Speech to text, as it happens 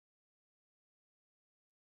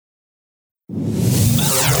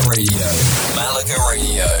Radio. Malaga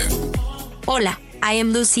Radio. Hola, I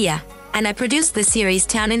am Lucia, and I produce the series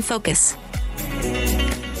Town in Focus.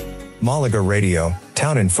 Malaga Radio,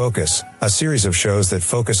 Town in Focus, a series of shows that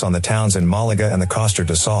focus on the towns in Malaga and the Costa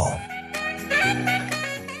del Sol.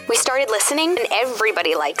 We started listening, and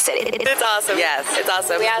everybody likes it. It's awesome. Yes, it's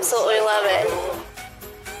awesome. We absolutely love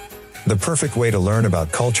it. The perfect way to learn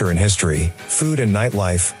about culture and history, food and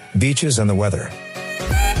nightlife, beaches and the weather.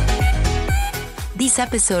 This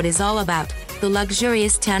episode is all about the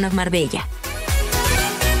luxurious town of Marbella.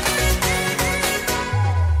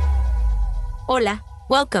 Hola,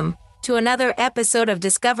 welcome to another episode of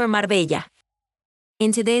Discover Marbella.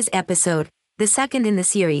 In today's episode, the second in the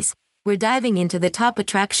series, we're diving into the top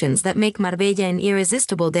attractions that make Marbella an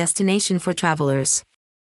irresistible destination for travelers.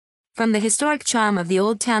 From the historic charm of the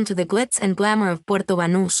old town to the glitz and glamour of Puerto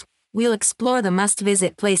Banús, we'll explore the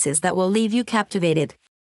must-visit places that will leave you captivated.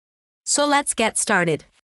 So let's get started.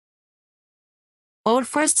 Our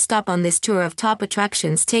first stop on this tour of top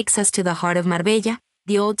attractions takes us to the heart of Marbella,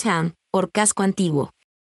 the old town, or Casco Antiguo.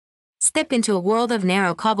 Step into a world of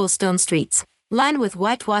narrow cobblestone streets, lined with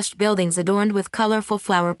whitewashed buildings adorned with colorful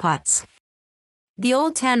flower pots. The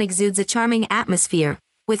old town exudes a charming atmosphere,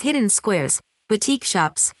 with hidden squares, boutique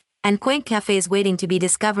shops, and quaint cafes waiting to be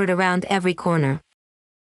discovered around every corner.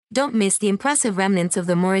 Don't miss the impressive remnants of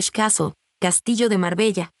the Moorish castle, Castillo de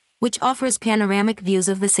Marbella, which offers panoramic views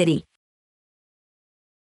of the city.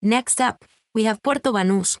 Next up, we have Puerto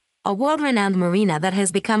Banús, a world-renowned marina that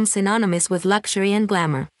has become synonymous with luxury and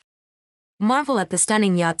glamour. Marvel at the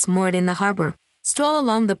stunning yachts moored in the harbor, stroll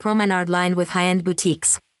along the promenade lined with high-end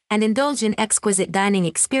boutiques, and indulge in exquisite dining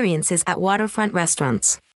experiences at waterfront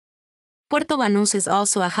restaurants. Puerto Banús is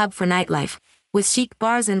also a hub for nightlife, with chic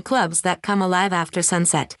bars and clubs that come alive after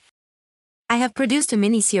sunset. I have produced a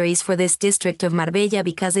mini-series for this district of Marbella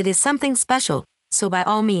because it is something special, so by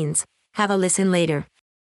all means, have a listen later.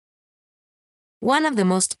 One of the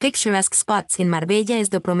most picturesque spots in Marbella is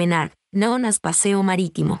the promenade, known as Paseo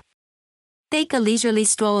Marítimo. Take a leisurely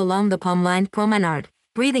stroll along the palm-lined promenade,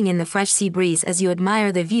 breathing in the fresh sea breeze as you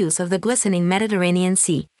admire the views of the glistening Mediterranean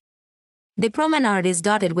Sea. The promenade is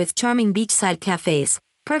dotted with charming beachside cafes,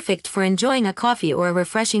 perfect for enjoying a coffee or a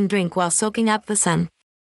refreshing drink while soaking up the sun.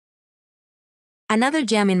 Another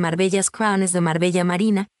gem in Marbella's crown is the Marbella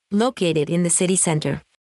Marina, located in the city center.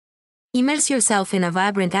 Immerse yourself in a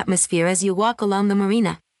vibrant atmosphere as you walk along the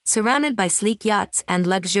marina, surrounded by sleek yachts and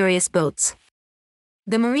luxurious boats.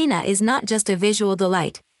 The marina is not just a visual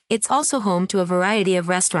delight, it's also home to a variety of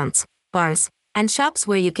restaurants, bars, and shops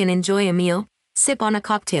where you can enjoy a meal, sip on a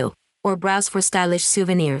cocktail, or browse for stylish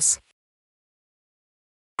souvenirs.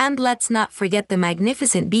 And let's not forget the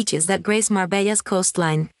magnificent beaches that grace Marbella's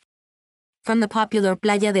coastline. From the popular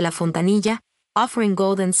Playa de la Fontanilla, offering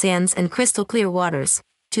golden sands and crystal-clear waters,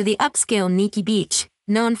 to the upscale Niki Beach,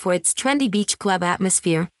 known for its trendy beach club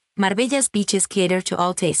atmosphere, Marbella's beaches cater to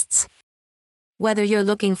all tastes. Whether you're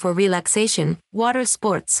looking for relaxation, water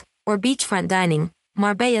sports, or beachfront dining,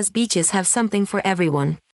 Marbella's beaches have something for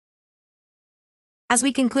everyone. As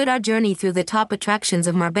we conclude our journey through the top attractions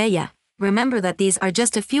of Marbella, remember that these are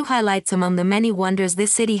just a few highlights among the many wonders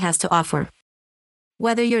this city has to offer.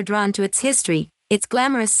 Whether you're drawn to its history, its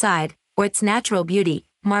glamorous side, or its natural beauty,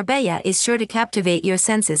 Marbella is sure to captivate your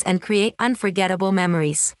senses and create unforgettable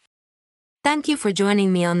memories. Thank you for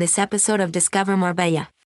joining me on this episode of Discover Marbella.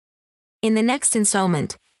 In the next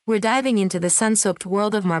installment, we're diving into the sun-soaked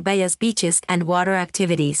world of Marbella's beaches and water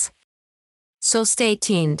activities. So stay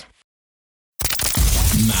tuned.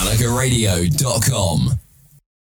 MalagaRadio.com